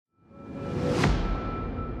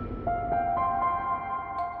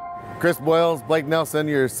Chris Boyles, Blake Nelson,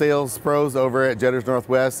 your sales pros over at Jetters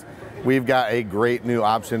Northwest. We've got a great new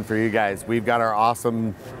option for you guys. We've got our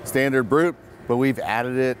awesome standard brute, but we've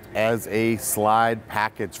added it as a slide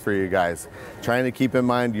package for you guys. Trying to keep in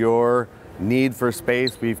mind your need for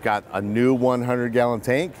space. We've got a new 100-gallon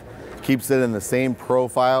tank. Keeps it in the same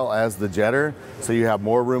profile as the Jetter, so you have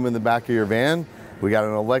more room in the back of your van. We got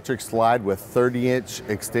an electric slide with 30-inch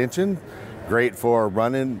extension. Great for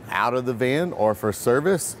running out of the van or for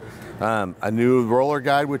service. A new roller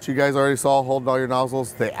guide, which you guys already saw, holding all your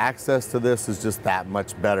nozzles. The access to this is just that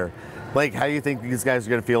much better. Blake, how do you think these guys are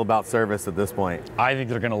gonna feel about service at this point? I think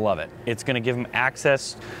they're gonna love it. It's gonna give them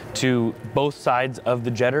access to both sides of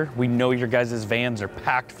the Jetter. We know your guys' vans are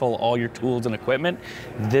packed full of all your tools and equipment.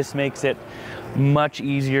 This makes it much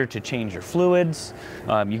easier to change your fluids.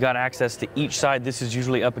 You got access to each side. This is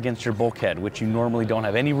usually up against your bulkhead, which you normally don't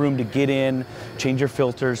have any room to get in, change your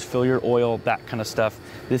filters, fill your oil, that kind of stuff.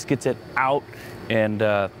 This gets it out and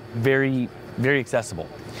very, very accessible.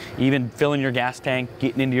 Even filling your gas tank,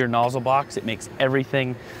 getting into your nozzle box, it makes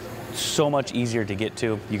everything so much easier to get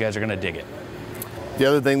to. You guys are gonna dig it. The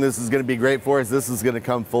other thing this is gonna be great for is this is gonna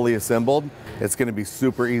come fully assembled. It's gonna be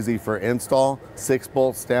super easy for install. 6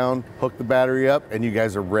 bolts down, hook the battery up, and you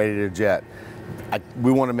guys are ready to jet.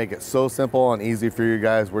 We wanna make it so simple and easy for you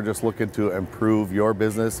guys. We're just looking to improve your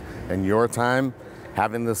business and your time.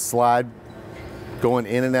 Having this slide going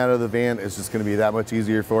in and out of the van is just gonna be that much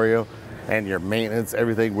easier for you. And your maintenance,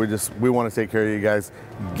 everything, we wanna take care of you guys.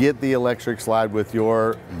 Get the electric slide with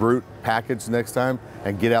your brute package next time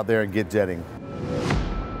and get out there and get jetting.